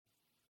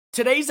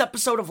Today's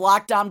episode of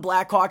Locked On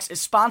Blackhawks is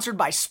sponsored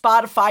by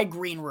Spotify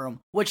Green Room,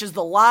 which is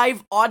the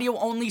live,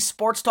 audio-only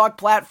sports talk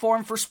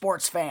platform for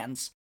sports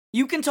fans.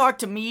 You can talk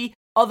to me,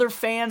 other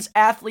fans,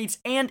 athletes,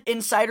 and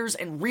insiders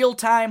in real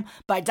time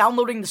by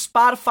downloading the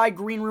Spotify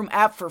Green Room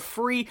app for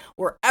free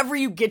wherever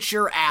you get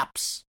your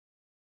apps.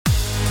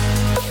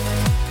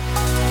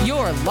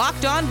 You're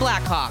Locked On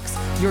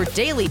Blackhawks, your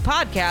daily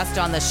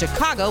podcast on the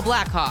Chicago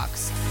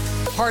Blackhawks.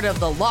 Part of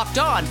the Locked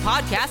On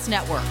Podcast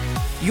Network,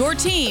 your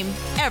team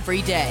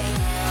every day.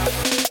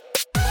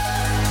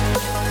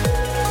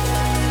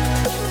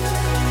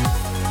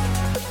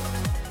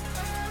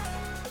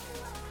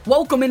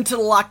 Welcome into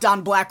the Locked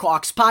On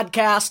Blackhawks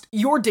podcast,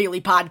 your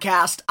daily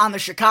podcast on the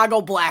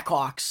Chicago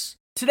Blackhawks.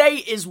 Today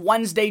is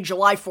Wednesday,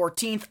 July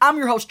 14th. I'm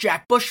your host,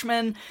 Jack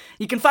Bushman.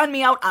 You can find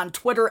me out on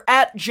Twitter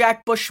at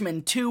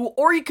JackBushman2,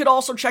 or you could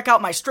also check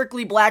out my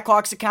Strictly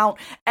Blackhawks account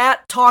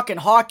at Talkin'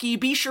 Hockey.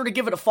 Be sure to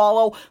give it a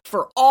follow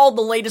for all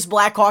the latest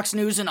Blackhawks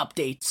news and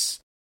updates.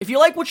 If you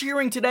like what you're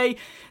hearing today,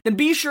 then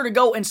be sure to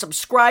go and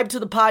subscribe to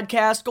the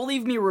podcast. Go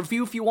leave me a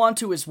review if you want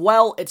to as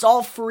well. It's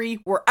all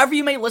free wherever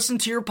you may listen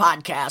to your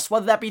podcast,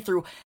 whether that be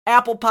through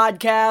Apple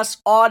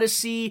Podcasts,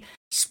 Odyssey,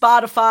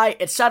 Spotify,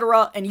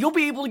 etc. And you'll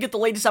be able to get the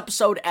latest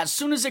episode as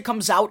soon as it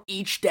comes out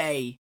each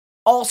day.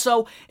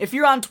 Also, if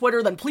you're on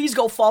Twitter, then please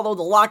go follow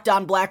the Locked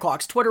On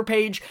Blackhawks Twitter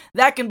page.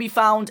 That can be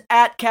found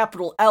at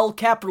 _Blackhawks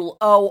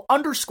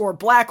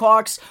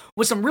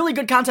with some really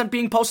good content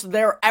being posted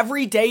there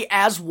every day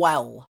as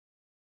well.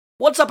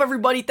 What's up,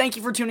 everybody? Thank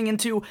you for tuning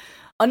into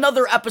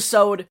another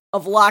episode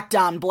of Locked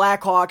On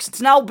Blackhawks. It's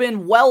now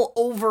been well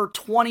over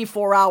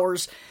 24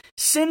 hours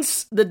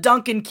since the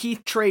Duncan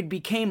Keith trade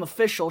became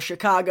official.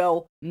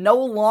 Chicago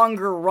no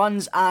longer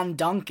runs on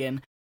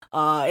Duncan.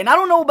 And I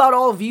don't know about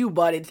all of you,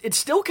 but it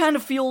still kind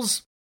of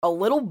feels a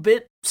little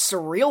bit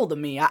surreal to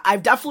me.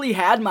 I've definitely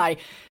had my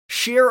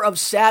share of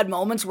sad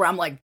moments where I'm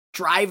like,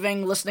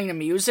 driving, listening to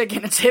music,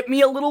 and it's hit me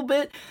a little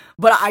bit,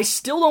 but I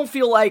still don't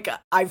feel like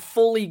I've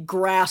fully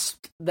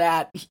grasped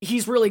that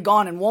he's really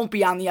gone and won't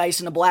be on the ice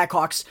in a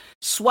Blackhawks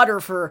sweater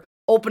for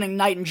opening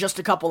night in just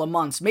a couple of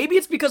months. Maybe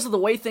it's because of the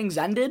way things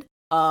ended.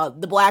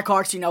 The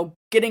Blackhawks,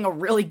 getting a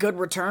really good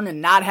return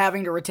and not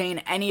having to retain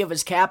any of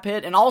his cap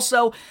hit, and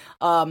also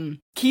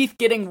Keith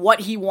getting what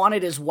he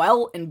wanted as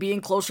well and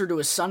being closer to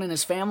his son and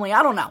his family.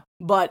 I don't know,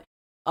 but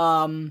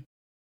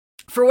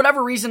for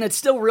whatever reason, it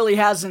still really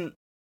hasn't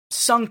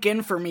sunk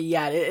in for me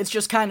yet. It's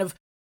just kind of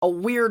a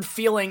weird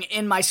feeling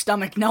in my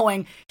stomach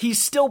knowing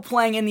he's still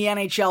playing in the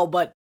NHL,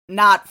 but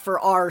not for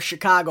our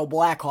Chicago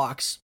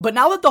Blackhawks. But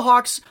now that the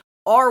Hawks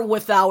are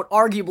without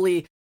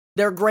arguably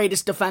their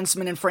greatest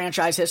defenseman in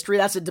franchise history,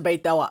 that's a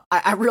debate though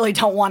I really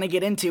don't want to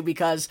get into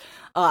because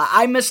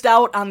I missed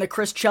out on the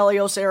Chris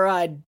Chelios era.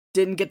 I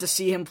didn't get to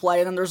see him play.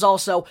 And then there's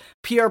also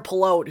Pierre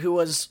Pilote, who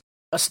was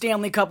a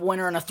Stanley Cup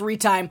winner and a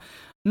 3-time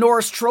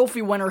Norris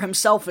Trophy winner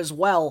himself as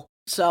well.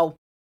 So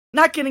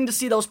not getting to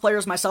see those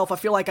players myself, I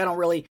feel like I don't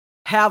really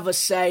have a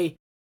say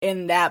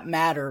in that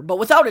matter. But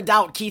without a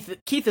doubt,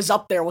 Keith is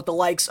up there with the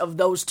likes of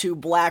those two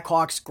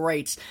Blackhawks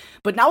greats.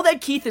 But now that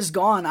Keith is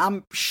gone,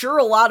 I'm sure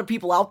a lot of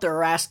people out there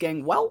are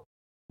asking, well,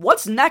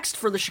 what's next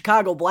for the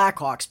Chicago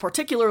Blackhawks,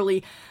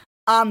 particularly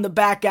on the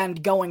back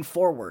end going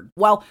forward?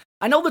 Well,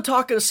 I know the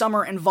talk of the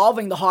summer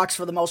involving the Hawks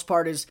for the most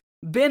part has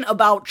been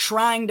about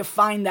trying to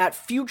find that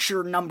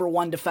future number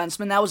one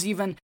defenseman. That was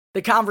even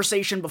the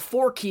conversation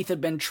before Keith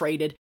had been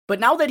traded. But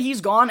now that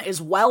he's gone,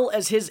 as well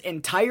as his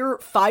entire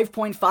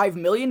 $5.5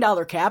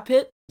 million cap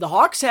hit, the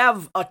Hawks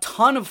have a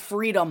ton of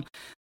freedom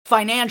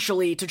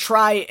financially to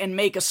try and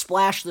make a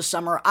splash this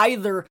summer,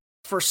 either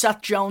for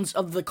Seth Jones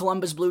of the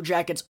Columbus Blue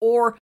Jackets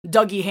or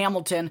Dougie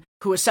Hamilton,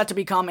 who is set to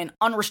become an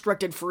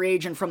unrestricted free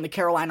agent from the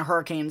Carolina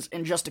Hurricanes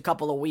in just a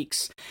couple of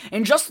weeks.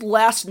 And just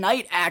last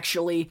night,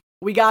 actually,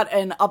 we got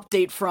an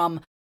update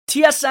from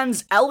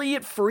TSN's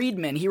Elliot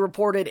Friedman. He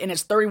reported in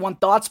his 31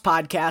 Thoughts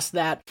podcast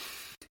that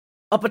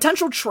a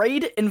potential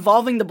trade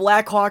involving the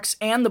Blackhawks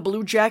and the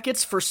Blue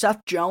Jackets for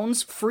Seth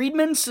Jones,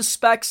 Friedman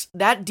suspects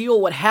that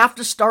deal would have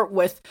to start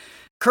with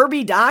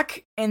Kirby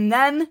Dach and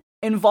then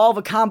involve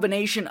a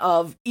combination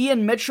of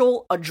Ian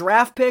Mitchell, a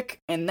draft pick,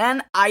 and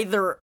then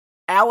either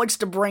Alex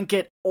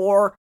DeBrincat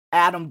or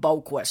Adam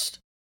Boqvist.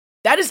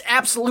 That is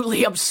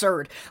absolutely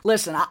absurd.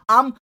 Listen,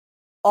 I'm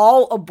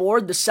all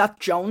aboard the Seth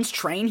Jones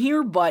train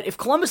here, but if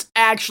Columbus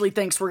actually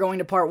thinks we're going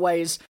to part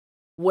ways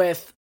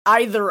with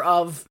either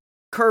of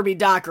Kirby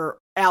Dach or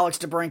Alex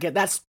DeBrincat,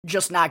 that's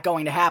just not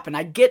going to happen.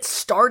 I get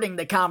starting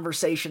the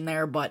conversation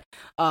there, but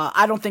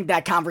I don't think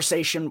that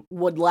conversation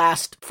would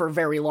last for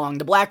very long.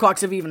 The Blackhawks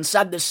have even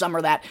said this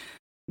summer that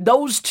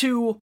those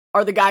two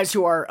are the guys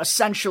who are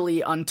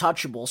essentially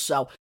untouchable.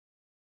 So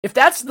if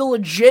that's the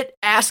legit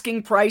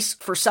asking price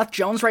for Seth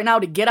Jones right now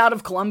to get out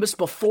of Columbus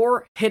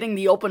before hitting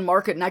the open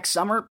market next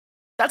summer,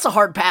 that's a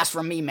hard pass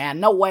from me, man.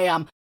 No way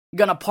I'm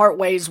gonna part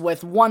ways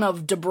with one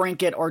of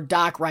DeBrincat or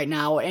Dach right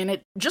now, and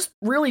it just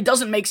really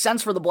doesn't make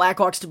sense for the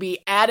Blackhawks to be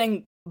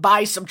adding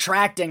by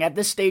subtracting at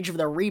this stage of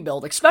their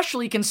rebuild,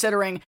 especially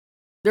considering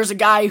there's a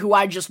guy who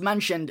I just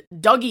mentioned,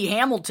 Dougie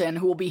Hamilton,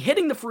 who will be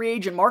hitting the free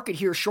agent market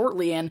here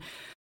shortly. And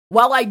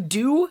while I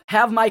do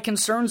have my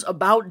concerns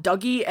about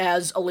Dougie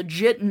as a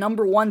legit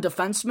number one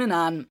defenseman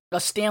on a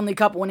Stanley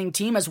Cup winning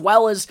team, as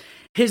well as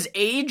his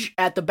age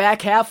at the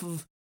back half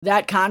of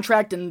that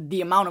contract and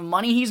the amount of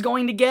money he's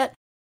going to get,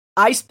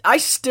 I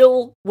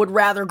still would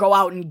rather go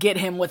out and get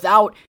him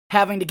without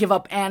having to give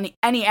up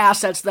any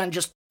assets than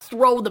just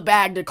throw the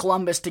bag to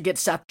Columbus to get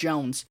Seth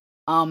Jones.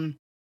 In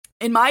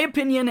my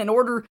opinion, in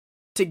order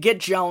to get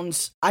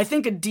Jones, I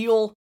think a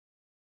deal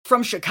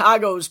from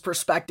Chicago's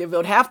perspective, it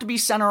would have to be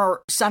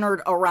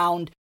centered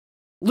around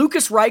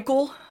Lukas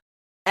Reichel,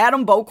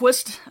 Adam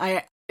Boqvist.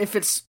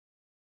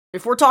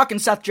 If we're talking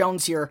Seth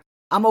Jones here,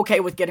 I'm okay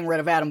with getting rid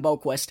of Adam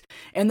Boqvist.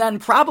 And then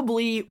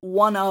probably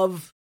one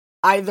of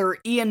either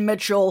Ian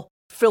Mitchell,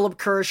 Philip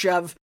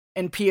Kurashev,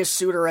 and Pius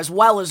Suter, as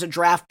well as a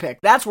draft pick.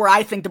 That's where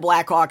I think the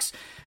Blackhawks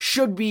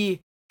should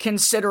be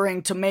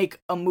considering to make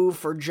a move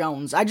for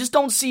Jones. I just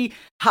don't see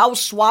how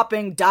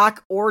swapping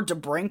Doc or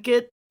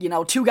DeBrincat,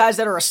 two guys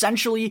that are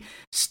essentially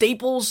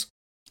staples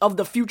of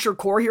the future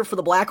core here for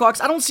the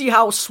Blackhawks, I don't see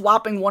how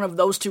swapping one of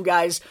those two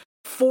guys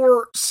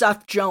for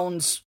Seth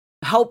Jones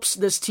helps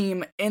this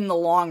team in the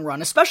long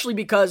run, especially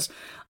because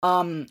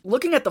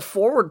looking at the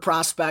forward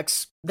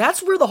prospects,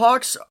 that's where the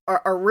Hawks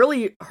are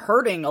really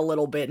hurting a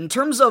little bit. In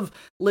terms of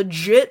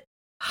legit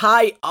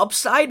high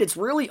upside, it's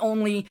really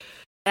only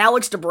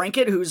Alex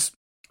DeBrincat, who's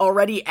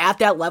already at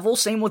that level,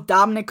 same with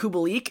Dominik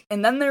Kubalik,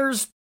 and then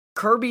there's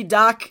Kirby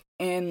Dach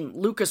and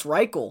Lukas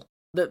Reichel.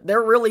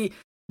 They're really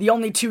the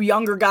only two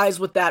younger guys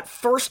with that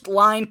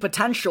first-line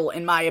potential,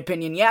 in my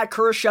opinion. Yeah,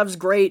 Kurashev's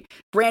great.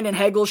 Brandon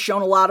Hagel's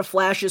shown a lot of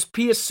flashes.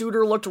 Pius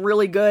Suter looked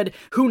really good.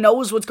 Who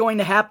knows what's going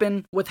to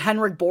happen with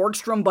Henrik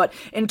Borgstrom, but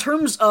in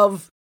terms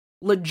of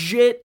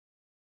legit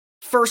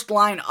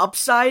first-line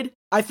upside,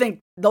 I think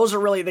those are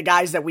really the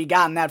guys that we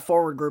got in that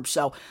forward group.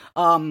 So,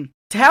 to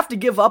have to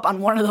give up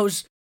on one of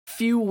those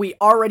few we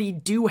already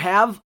do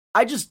have,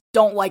 I just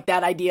don't like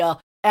that idea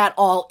at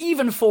all,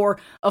 even for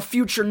a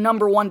future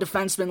number one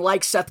defenseman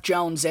like Seth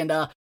Jones. And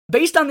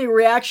based on the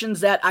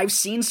reactions that I've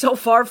seen so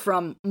far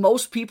from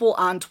most people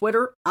on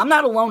Twitter, I'm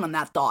not alone on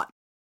that thought.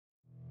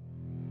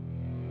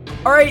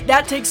 Alright,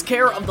 that takes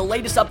care of the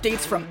latest updates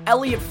from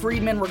Elliot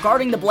Friedman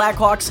regarding the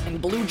Blackhawks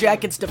and Blue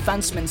Jackets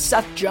defenseman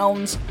Seth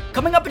Jones.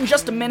 Coming up in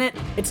just a minute,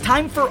 it's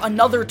time for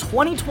another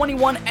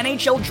 2021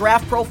 NHL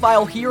Draft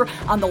Profile here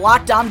on the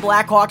Locked On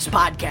Blackhawks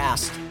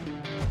podcast.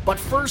 But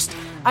first,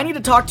 I need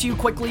to talk to you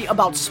quickly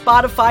about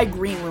Spotify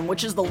Green Room,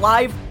 which is the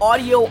live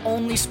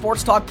audio-only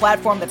sports talk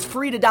platform that's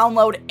free to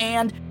download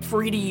and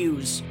free to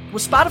use.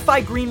 With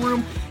Spotify Green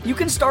Room, you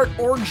can start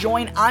or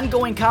join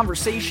ongoing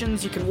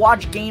conversations, you can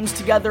watch games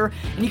together,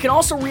 and you can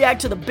also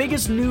react to the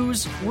biggest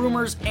news,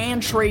 rumors,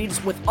 and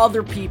trades with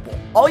other people.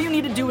 All you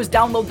need to do is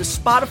download the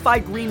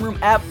Spotify Green Room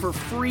app for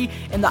free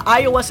in the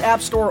iOS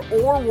App Store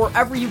or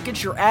wherever you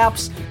get your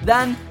apps.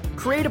 Then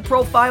create a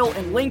profile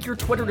and link your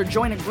Twitter to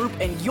join a group,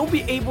 and you'll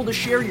be able to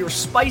share your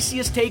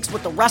spiciest takes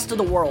with the rest of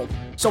the world.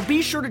 So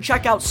be sure to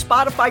check out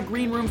Spotify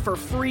Green Room for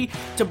free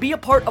to be a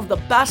part of the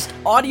best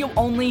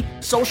audio-only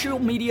social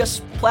media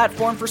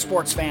platform for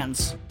sports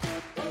fans.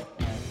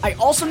 I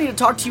also need to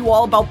talk to you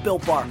all about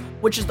Built Bar,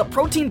 which is the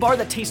protein bar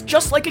that tastes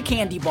just like a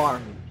candy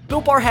bar.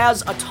 Built Bar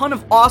has a ton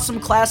of awesome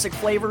classic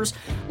flavors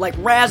like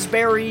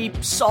raspberry,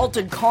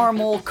 salted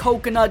caramel,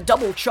 coconut,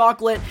 double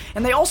chocolate,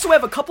 and they also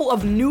have a couple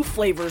of new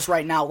flavors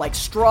right now like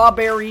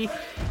strawberry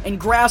and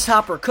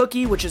grasshopper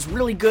cookie, which is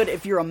really good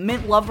if you're a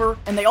mint lover,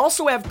 and they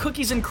also have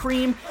cookies and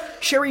cream,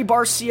 cherry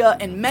barcia,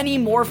 and many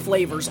more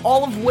flavors,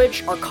 all of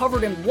which are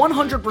covered in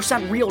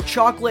 100% real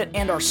chocolate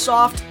and are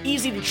soft,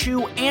 easy to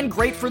chew, and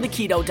great for the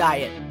keto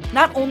diet.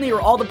 Not only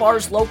are all the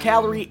bars low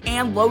calorie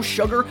and low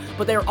sugar,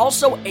 but they are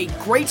also a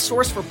great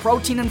source for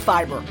protein and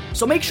fiber.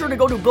 So make sure to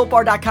go to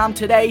BuiltBar.com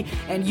today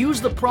and use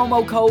the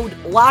promo code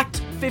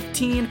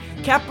LOCKED15,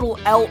 capital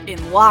L in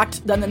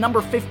LOCKED, then the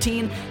number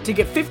 15 to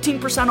get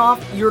 15%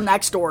 off your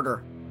next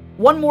order.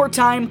 One more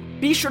time,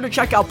 be sure to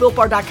check out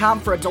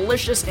BuiltBar.com for a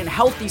delicious and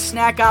healthy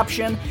snack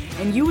option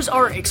and use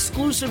our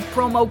exclusive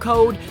promo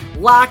code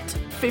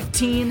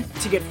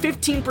LOCKED15 to get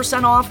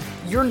 15% off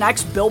your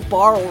next Built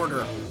Bar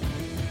order.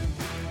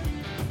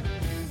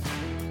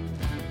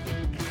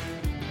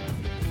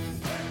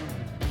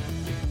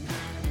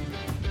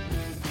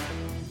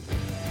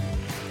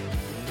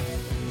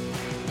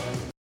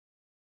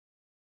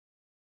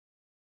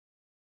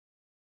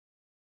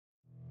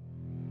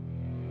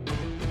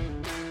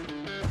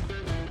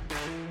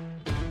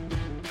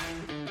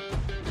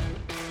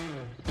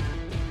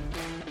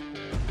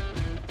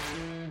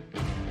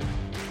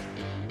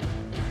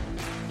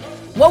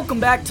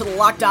 Welcome back to the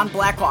Locked On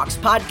Blackhawks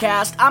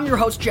podcast. I'm your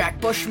host, Jack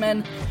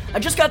Bushman. I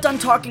just got done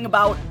talking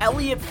about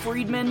Elliot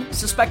Friedman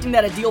suspecting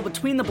that a deal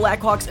between the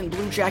Blackhawks and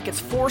Blue Jackets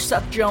for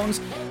Seth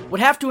Jones would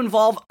have to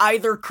involve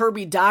either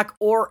Kirby Dach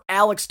or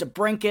Alex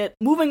DeBrincat.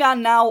 Moving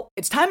on now,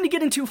 it's time to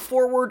get into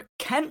forward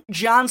Kent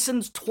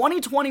Johnson's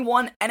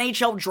 2021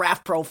 NHL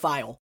Draft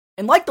Profile.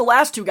 And like the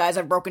last two guys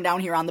I've broken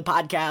down here on the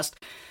podcast,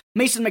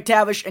 Mason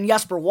McTavish and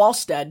Jesper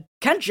Wallstedt,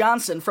 Kent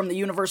Johnson from the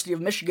University of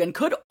Michigan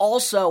could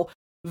also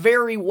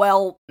very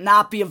well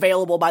not be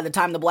available by the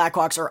time the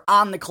Blackhawks are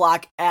on the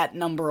clock at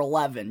number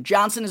 11.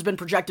 Johnson has been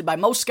projected by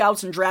most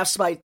scouts and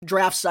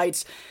draft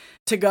sites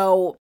to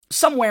go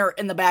somewhere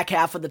in the back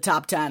half of the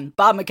top 10.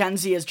 Bob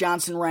McKenzie has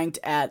Johnson ranked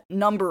at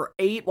number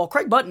 8, while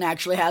Craig Button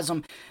actually has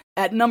him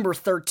at number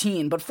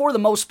 13. But for the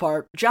most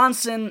part,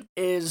 Johnson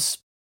is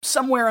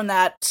somewhere in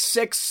that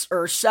 6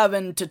 or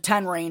 7 to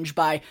 10 range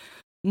by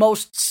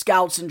most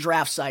scouts and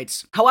draft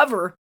sites.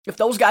 However, if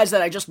those guys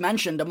that I just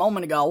mentioned a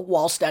moment ago,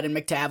 Wallstedt and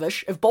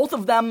McTavish, if both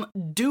of them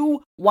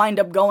do wind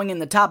up going in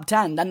the top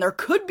 10, then there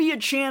could be a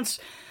chance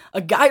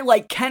a guy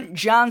like Kent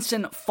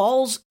Johnson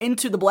falls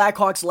into the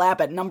Blackhawks'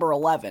 lap at number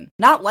 11.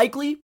 Not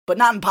likely, but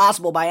not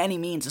impossible by any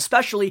means,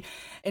 especially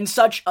in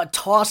such a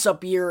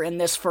toss-up year in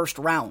this first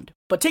round.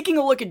 But taking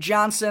a look at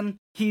Johnson,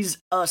 he's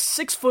a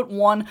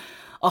 6'1",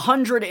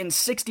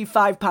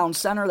 165-pound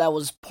center that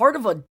was part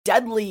of a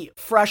deadly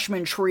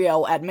freshman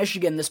trio at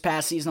Michigan this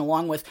past season,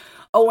 along with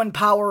Owen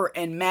Power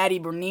and Matty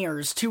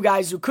Beniers, two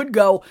guys who could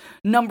go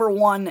number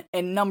 1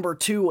 and number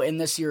 2 in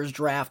this year's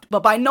draft.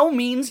 But by no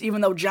means,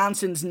 even though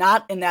Johnson's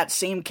not in that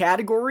same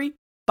category,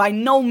 by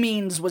no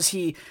means was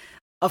he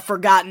a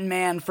forgotten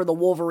man for the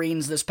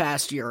Wolverines this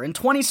past year. In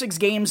 26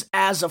 games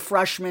as a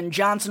freshman,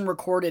 Johnson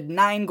recorded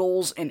 9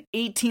 goals and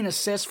 18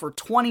 assists for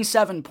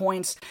 27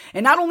 points.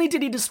 And not only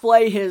did he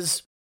display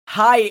his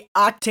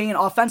high-octane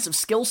offensive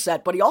skill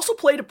set, but he also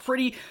played a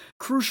pretty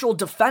crucial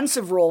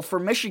defensive role for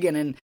Michigan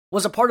and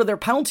was a part of their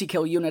penalty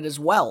kill unit as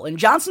well. And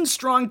Johnson's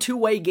strong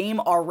two-way game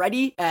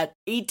already at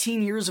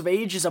 18 years of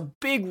age is a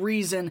big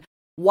reason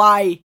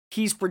why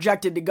he's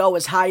projected to go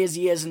as high as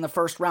he is in the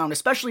first round,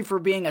 especially for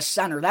being a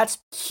center. That's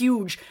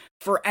huge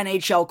for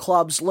NHL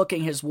clubs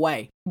looking his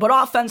way. But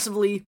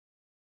offensively,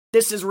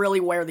 this is really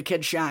where the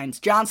kid shines.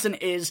 Johnson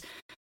is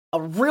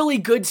a really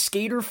good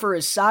skater for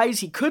his size.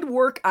 He could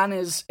work on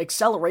his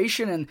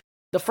acceleration and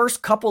the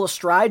first couple of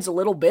strides a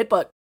little bit,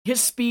 but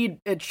his speed,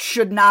 it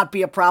should not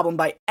be a problem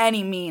by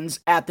any means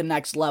at the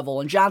next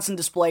level. And Johnson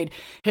displayed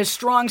his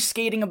strong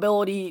skating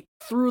ability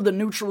through the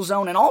neutral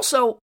zone and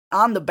also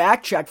on the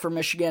back check for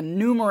Michigan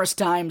numerous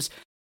times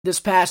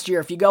this past year.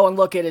 If you go and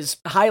look at his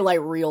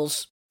highlight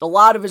reels, a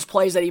lot of his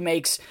plays that he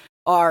makes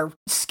are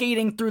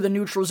skating through the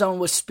neutral zone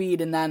with speed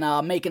and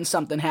then making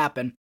something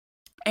happen.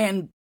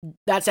 And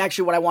that's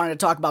actually what I wanted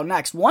to talk about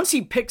next. Once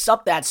he picks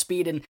up that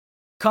speed and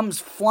comes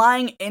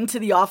flying into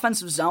the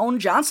offensive zone,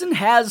 Johnson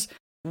has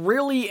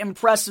really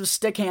impressive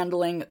stick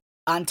handling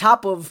on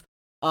top of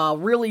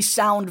really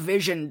sound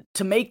vision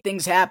to make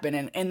things happen.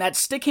 And that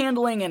stick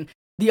handling and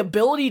the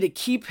ability to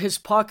keep the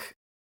puck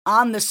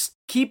on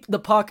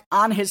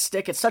his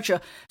stick at such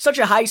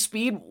a high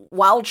speed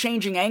while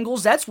changing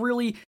angles, that's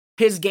really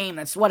his game.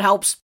 That's what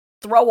helps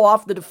throw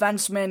off the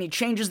defenseman. He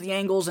changes the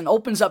angles and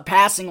opens up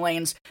passing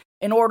lanes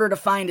in order to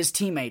find his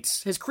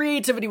teammates. His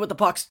creativity with the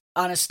pucks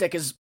on his stick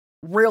is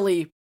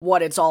really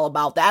what it's all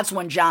about. That's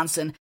when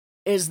Johnson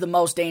is the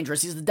most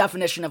dangerous. He's the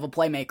definition of a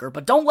playmaker.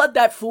 But don't let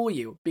that fool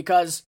you,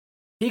 because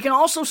he can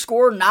also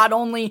score not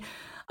only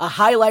a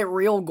highlight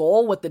reel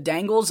goal with the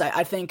dangles.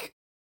 I think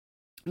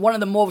one of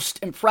the most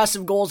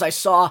impressive goals I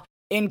saw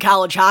in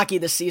college hockey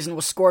this season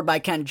was scored by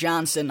Kent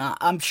Johnson.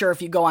 I'm sure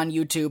if you go on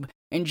YouTube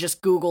and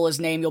just Google his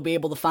name, you'll be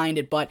able to find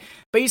it. But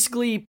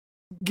basically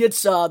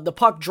gets the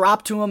puck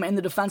dropped to him in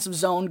the defensive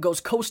zone,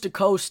 goes coast to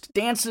coast,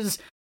 dances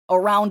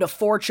around a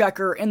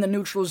forechecker in the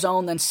neutral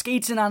zone, then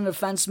skates in on the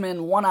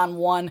defenseman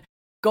one-on-one,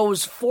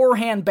 goes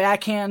forehand,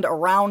 backhand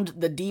around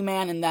the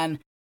D-man, and then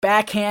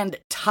backhand,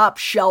 top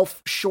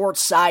shelf, short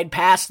side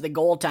past the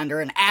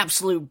goaltender. An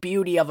absolute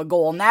beauty of a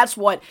goal. And that's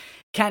what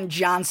Kent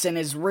Johnson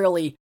is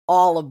really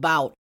all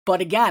about.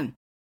 But again,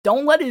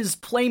 don't let his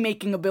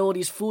playmaking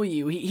abilities fool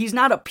you. He's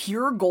not a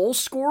pure goal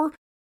scorer,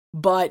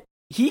 but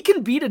he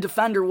can beat a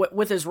defender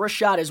with his wrist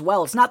shot as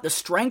well. It's not the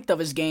strength of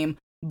his game,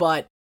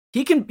 but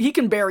he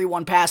can bury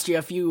one past you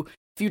if you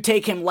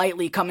take him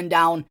lightly coming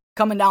down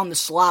the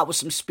slot with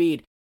some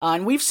speed.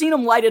 And we've seen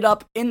him light it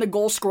up in the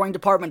goal-scoring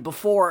department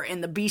before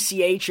in the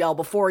BCHL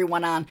before he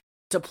went on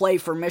to play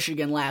for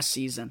Michigan last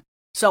season.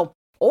 So,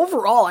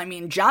 overall, I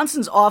mean,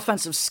 Johnson's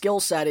offensive skill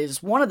set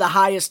is one of the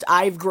highest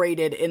I've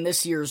graded in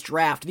this year's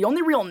draft. The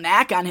only real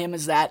knack on him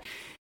is that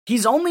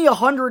he's only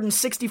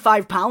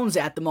 165 pounds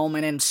at the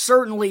moment and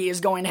certainly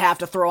is going to have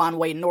to throw on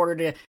weight in order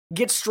to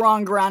get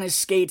stronger on his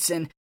skates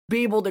and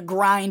be able to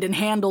grind and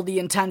handle the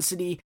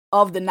intensity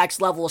of the next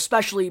level,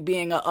 especially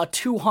being a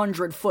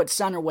 200-foot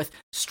center with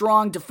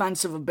strong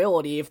defensive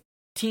ability. If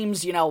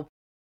teams,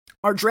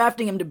 are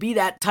drafting him to be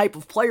that type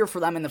of player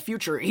for them in the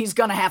future, he's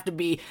going to have to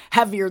be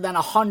heavier than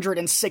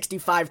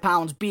 165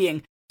 pounds,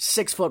 being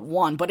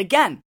 6'1". But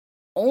again,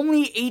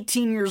 only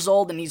 18 years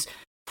old, and he's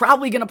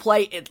probably going to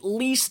play at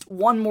least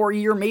one more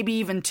year, maybe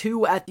even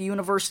 2 at the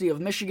University of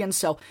Michigan,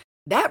 so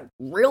that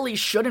really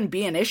shouldn't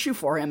be an issue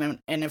for him.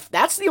 And if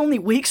that's the only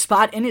weak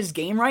spot in his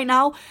game right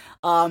now,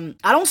 I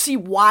don't see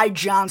why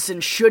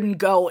Johnson shouldn't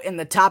go in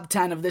the top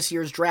 10 of this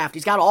year's draft.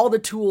 He's got all the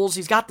tools,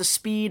 he's got the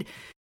speed,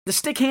 the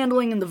stick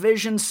handling in the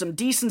vision, some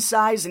decent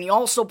size, and he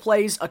also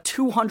plays a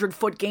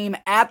 200-foot game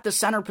at the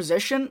center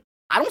position.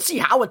 I don't see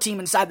how a team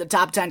inside the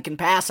top 10 can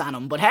pass on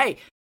him. But hey,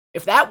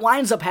 if that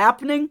winds up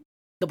happening,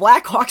 the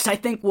Blackhawks, I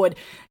think, would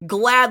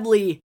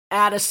gladly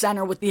add a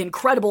center with the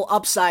incredible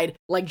upside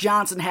like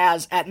Johnson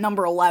has at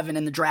number 11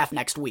 in the draft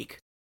next week.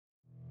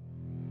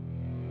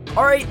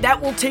 Alright, that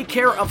will take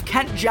care of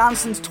Kent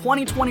Johnson's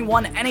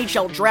 2021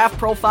 NHL draft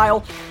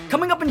profile.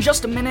 Coming up in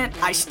just a minute,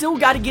 I still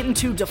got to get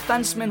into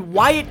defenseman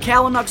Wyatt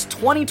Kalynuk's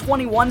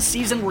 2021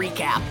 season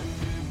recap.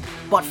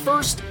 But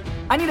first,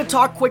 I need to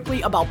talk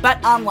quickly about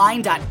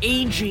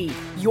betonline.ag,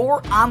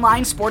 your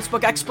online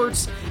sportsbook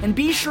experts, and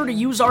be sure to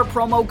use our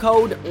promo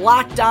code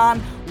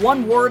LOCKEDON,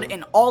 one word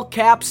in all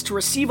caps, to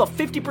receive a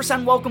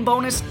 50% welcome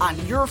bonus on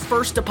your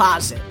first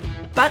deposit.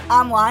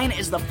 BetOnline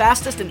is the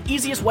fastest and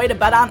easiest way to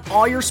bet on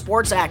all your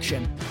sports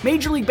action.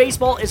 Major League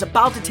Baseball is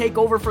about to take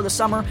over for the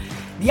summer.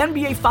 The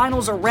NBA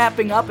Finals are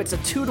wrapping up. It's a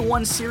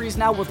 2-1 series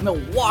now, with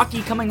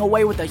Milwaukee coming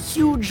away with a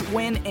huge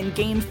win in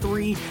Game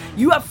 3.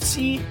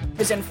 UFC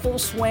is in full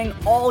swing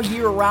all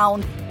year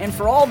round, and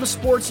for all the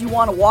sports you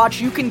want to watch,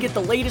 you can get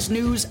the latest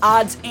news,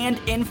 odds, and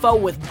info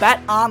with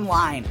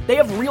BetOnline. They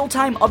have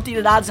real-time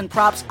updated odds and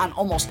props on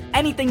almost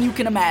anything you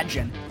can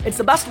imagine. It's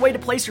the best way to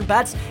place your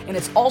bets, and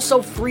it's also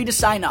free to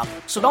sign up.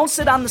 So don't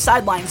sit on the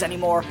sidelines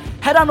anymore.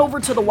 Head on over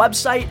to the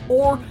website,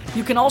 or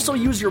you can also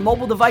use your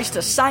mobile device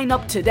to sign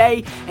up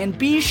today, and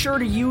be sure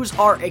to use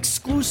our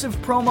exclusive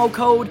promo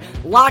code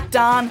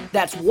LOCKEDON,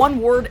 that's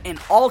one word in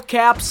all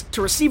caps,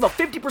 to receive a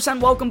 50%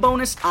 welcome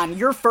bonus on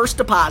your first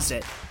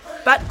deposit.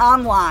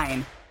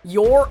 BetOnline,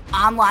 your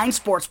online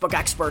sportsbook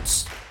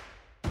experts.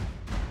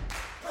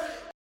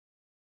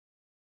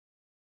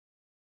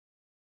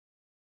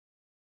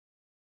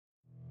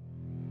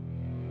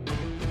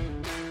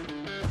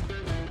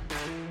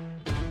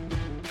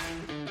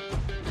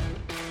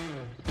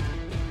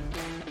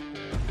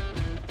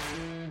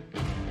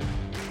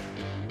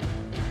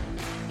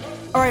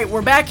 Alright,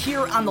 we're back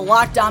here on the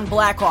Locked On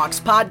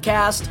Blackhawks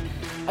podcast.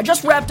 I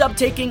just wrapped up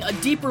taking a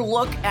deeper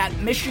look at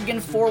Michigan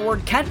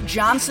forward Kent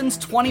Johnson's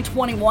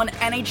 2021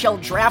 NHL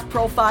draft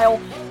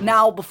profile.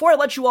 Now, before I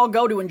let you all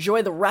go to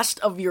enjoy the rest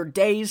of your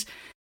days,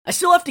 I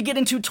still have to get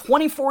into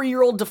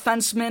 24-year-old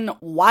defenseman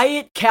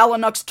Wyatt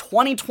Kalynuk's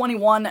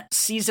 2021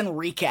 season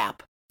recap.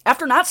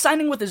 After not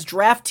signing with his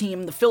draft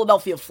team, the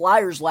Philadelphia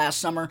Flyers, last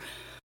summer,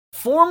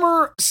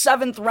 former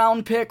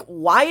 7th-round pick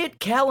Wyatt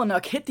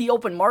Kalynuk hit the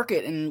open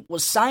market and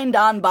was signed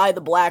on by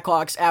the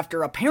Blackhawks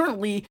after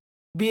apparently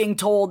being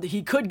told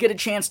he could get a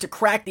chance to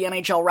crack the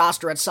NHL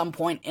roster at some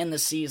point in the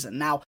season.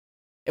 Now,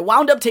 it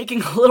wound up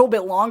taking a little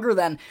bit longer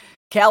than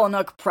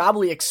Kalynuk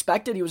probably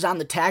expected. He was on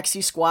the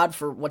taxi squad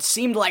for what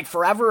seemed like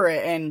forever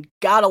and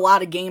got a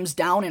lot of games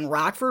down in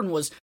Rockford and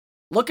was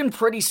looking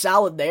pretty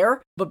solid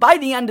there. But by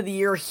the end of the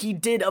year, he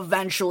did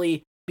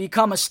eventually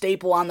become a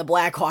staple on the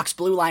Blackhawks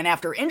blue line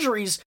after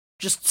injuries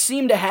just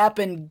seemed to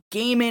happen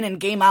game in and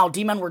game out.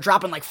 D-men were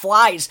dropping like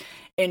flies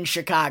in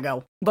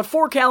Chicago. But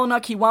for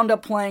Kalynuk, he wound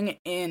up playing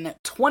in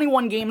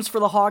 21 games for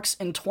the Hawks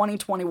in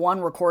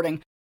 2021,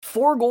 recording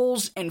 4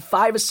 goals and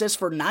 5 assists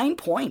for 9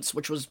 points,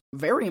 which was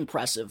very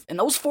impressive. And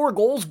those 4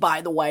 goals,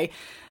 by the way,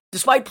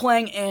 despite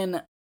playing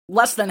in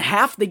less than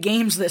half the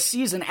games this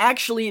season,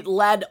 actually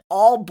led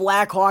all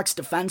Blackhawks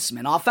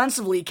defensemen.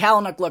 Offensively,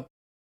 Kalynuk looked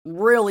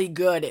really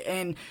good,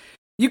 and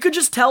you could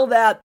just tell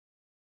that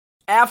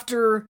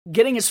after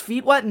getting his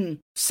feet wet and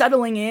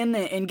settling in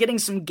and getting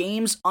some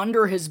games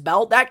under his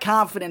belt, that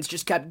confidence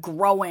just kept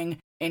growing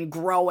and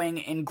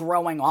growing and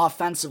growing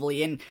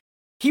offensively. And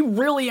he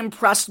really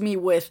impressed me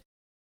with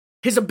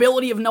his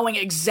ability of knowing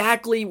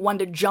exactly when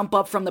to jump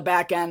up from the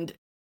back end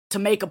to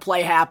make a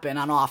play happen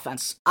on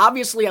offense.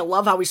 Obviously, I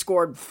love how he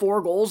scored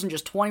 4 goals in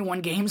just 21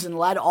 games and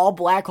led all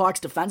Blackhawks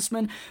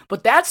defensemen,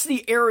 but that's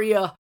the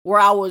area where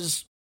I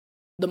was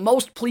the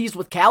most pleased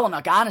with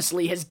Kalynuk,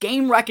 honestly. His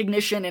game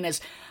recognition and his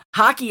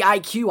hockey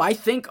IQ, I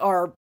think,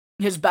 are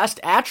his best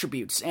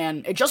attributes.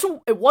 And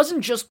it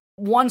wasn't just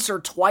once or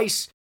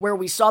twice where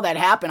we saw that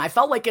happen. I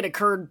felt like it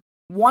occurred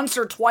once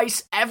or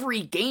twice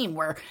every game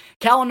where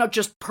Kalynuk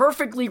just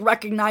perfectly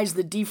recognized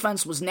the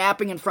defense was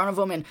napping in front of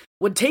him and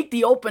would take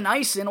the open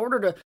ice in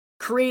order to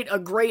create a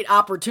great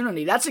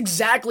opportunity. That's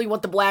exactly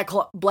what the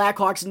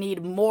Blackhawks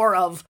need more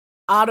of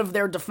out of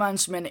their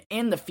defensemen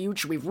in the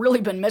future. We've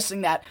really been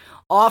missing that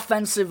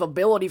offensive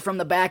ability from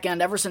the back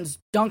end ever since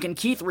Duncan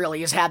Keith really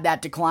has had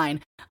that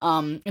decline.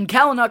 And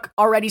Kalynuk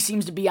already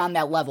seems to be on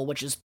that level,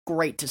 which is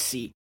great to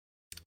see.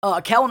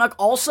 Kalynuk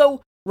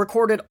also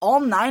recorded all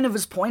 9 of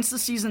his points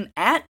this season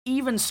at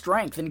even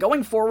strength. And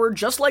going forward,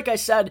 just like I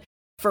said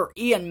for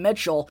Ian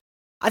Mitchell,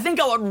 I think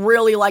I would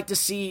really like to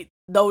see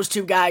those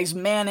two guys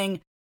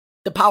manning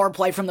the power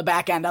play from the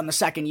back end on the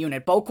second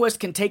unit. Boquist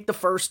can take the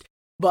first,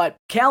 but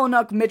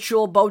Kalynuk,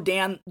 Mitchell,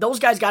 Beaudin, those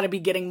guys got to be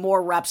getting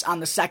more reps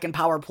on the second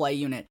power play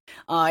unit.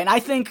 And I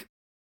think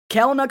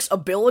Kalynuk's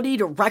ability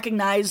to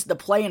recognize the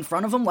play in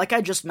front of him, like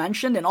I just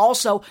mentioned, and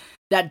also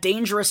that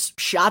dangerous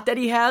shot that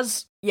he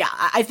has, yeah,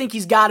 I think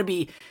he's got to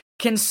be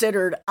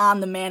considered on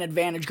the man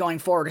advantage going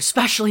forward,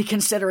 especially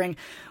considering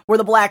where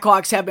the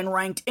Blackhawks have been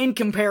ranked in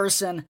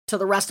comparison to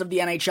the rest of the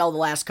NHL the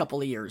last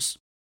couple of years.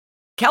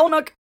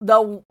 Kalynuk,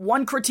 the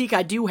one critique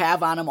I do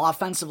have on him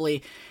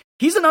offensively,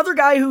 he's another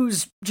guy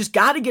who's just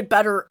got to get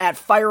better at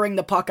firing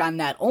the puck on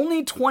net.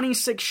 Only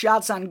 26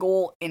 shots on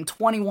goal in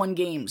 21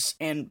 games,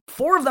 and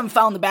 4 of them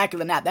found the back of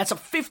the net. That's a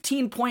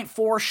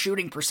 15.4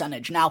 shooting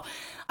percentage. Now,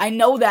 I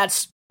know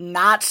that's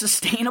not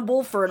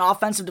sustainable for an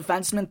offensive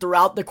defenseman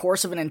throughout the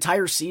course of an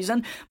entire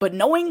season, but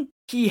knowing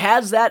he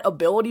has that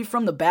ability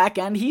from the back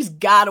end, he's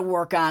got to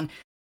work on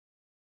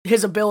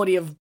his ability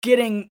of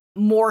getting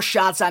more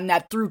shots on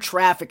net through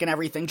traffic and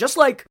everything, just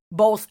like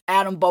both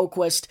Adam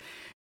Boqvist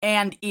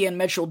and Ian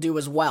Mitchell do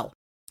as well.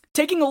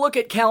 Taking a look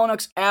at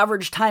Kalynuk's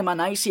average time on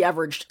ice, he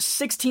averaged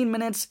 16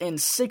 minutes and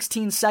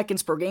 16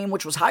 seconds per game,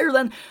 which was higher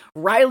than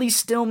Riley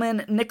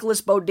Stillman,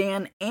 Nicholas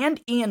Beaudin,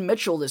 and Ian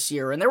Mitchell this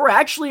year. And there were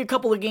actually a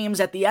couple of games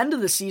at the end of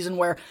the season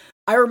where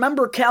I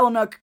remember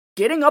Kalynuk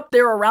getting up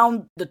there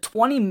around the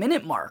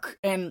 20-minute mark.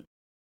 And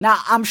now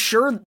I'm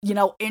sure,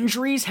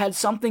 injuries had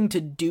something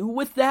to do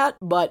with that,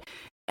 but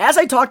as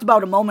I talked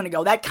about a moment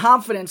ago, that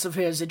confidence of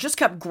his, it just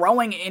kept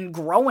growing and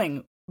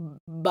growing,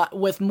 but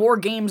with more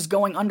games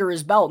going under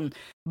his belt. And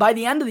by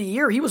the end of the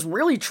year, he was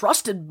really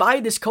trusted by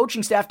this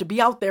coaching staff to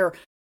be out there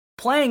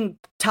playing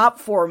top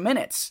 4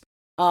 minutes.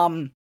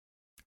 And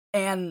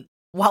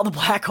while the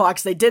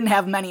Blackhawks, they didn't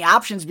have many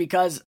options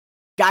because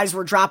guys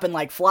were dropping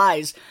like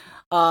flies,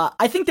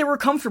 I think they were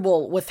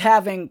comfortable with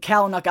having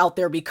Kalynuk out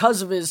there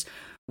because of his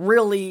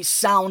really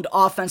sound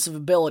offensive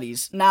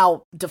abilities.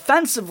 Now,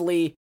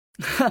 defensively,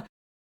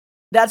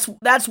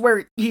 that's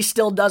where he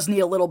still does need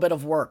a little bit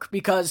of work,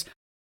 because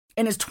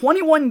in his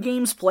 21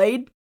 games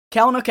played,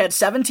 Kalynuk had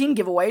 17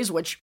 giveaways,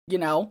 which,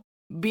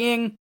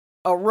 being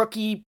a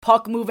rookie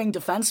puck-moving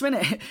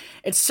defenseman,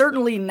 it's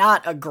certainly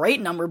not a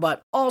great number,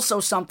 but also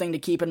something to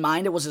keep in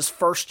mind. It was his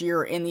first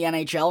year in the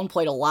NHL and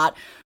played a lot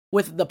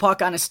with the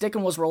puck on his stick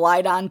and was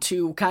relied on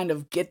to kind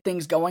of get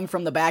things going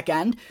from the back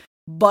end.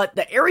 But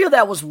the area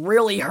that was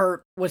really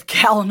hurt with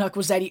Kalynuk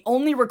was that he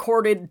only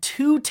recorded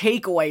 2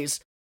 takeaways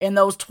in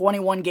those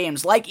 21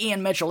 games. Like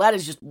Ian Mitchell, that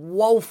is just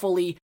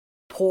woefully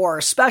poor,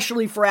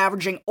 especially for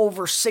averaging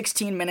over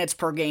 16 minutes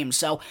per game.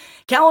 So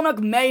Kalynuk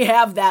may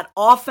have that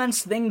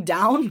offense thing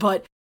down,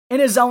 but in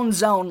his own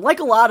zone, like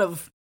a lot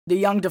of the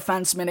young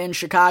defensemen in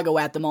Chicago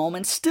at the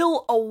moment,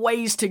 still a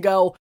ways to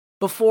go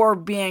before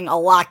being a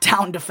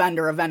lockdown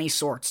defender of any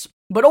sorts.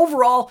 But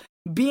overall,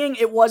 being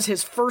it was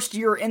his first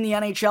year in the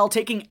NHL,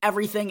 taking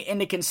everything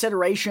into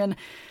consideration,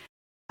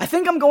 I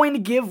think I'm going to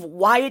give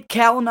Wyatt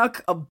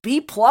Kalynuk a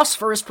B+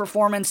 for his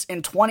performance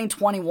in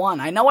 2021.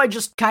 I know I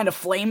just kind of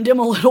flamed him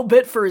a little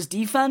bit for his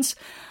defense,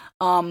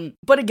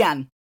 but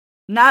again,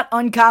 not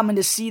uncommon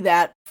to see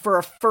that for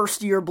a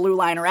first-year blue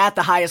liner at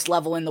the highest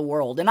level in the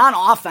world. And on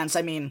offense,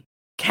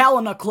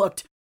 Kalynuk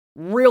looked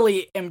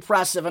really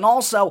impressive and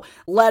also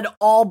led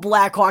all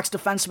Blackhawks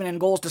defensemen in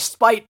goals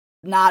despite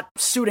not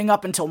suiting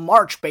up until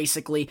March,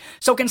 basically.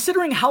 So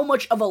considering how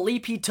much of a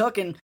leap he took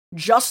in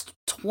just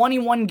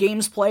 21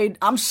 games played,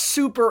 I'm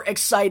super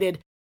excited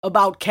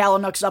about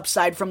Kalynuk's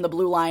upside from the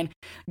blue line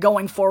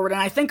going forward,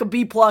 and I think a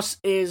B+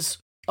 is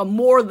a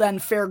more than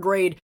fair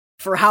grade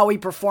for how he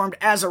performed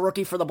as a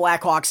rookie for the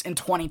Blackhawks in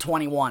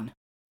 2021.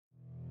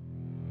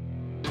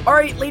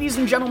 Alright, ladies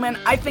and gentlemen,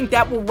 I think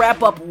that will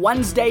wrap up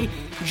Wednesday,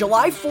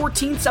 July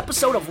 14th's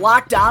episode of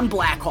Locked On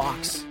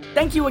Blackhawks.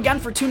 Thank you again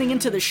for tuning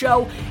into the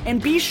show,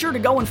 and be sure to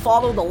go and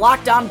follow the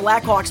Locked On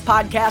Blackhawks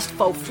podcast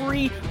for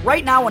free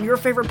right now on your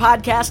favorite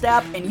podcast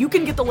app, and you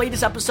can get the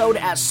latest episode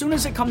as soon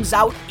as it comes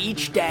out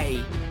each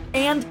day.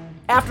 And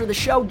after the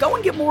show, go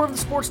and get more of the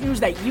sports news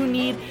that you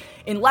need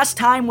in less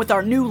time with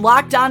our new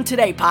Locked On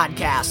Today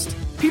podcast.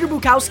 Peter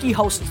Bukowski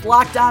hosts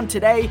Locked On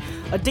Today,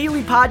 a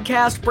daily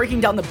podcast breaking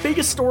down the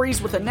biggest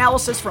stories with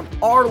analysis from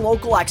our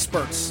local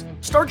experts.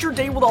 Start your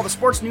day with all the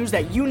sports news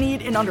that you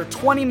need in under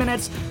 20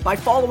 minutes by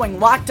following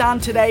Locked On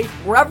Today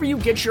wherever you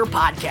get your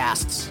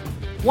podcasts.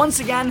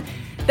 Once again,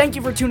 thank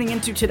you for tuning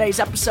into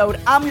today's episode.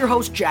 I'm your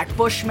host, Jack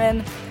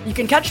Bushman. You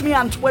can catch me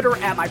on Twitter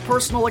at my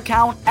personal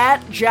account, at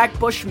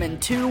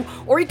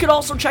JackBushman2, or you could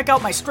also check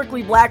out my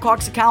Strictly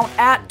Blackhawks account,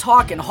 at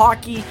Talkin'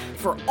 Hockey,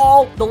 for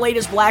all the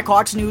latest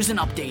Blackhawks news and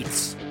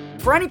updates.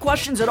 For any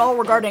questions at all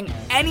regarding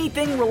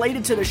anything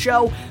related to the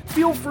show,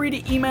 feel free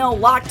to email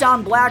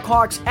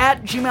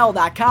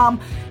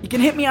lockedonblackhawks@gmail.com. You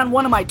can hit me on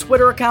one of my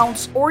Twitter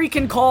accounts, or you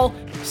can call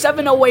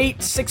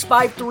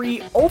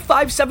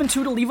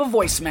 708-653-0572 to leave a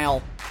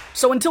voicemail.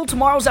 So until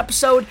tomorrow's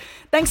episode,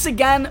 thanks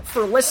again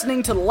for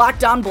listening to the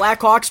Locked On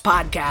Blackhawks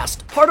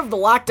podcast, part of the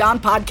Locked On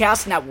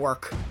Podcast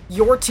Network.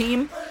 Your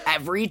team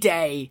every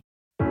day.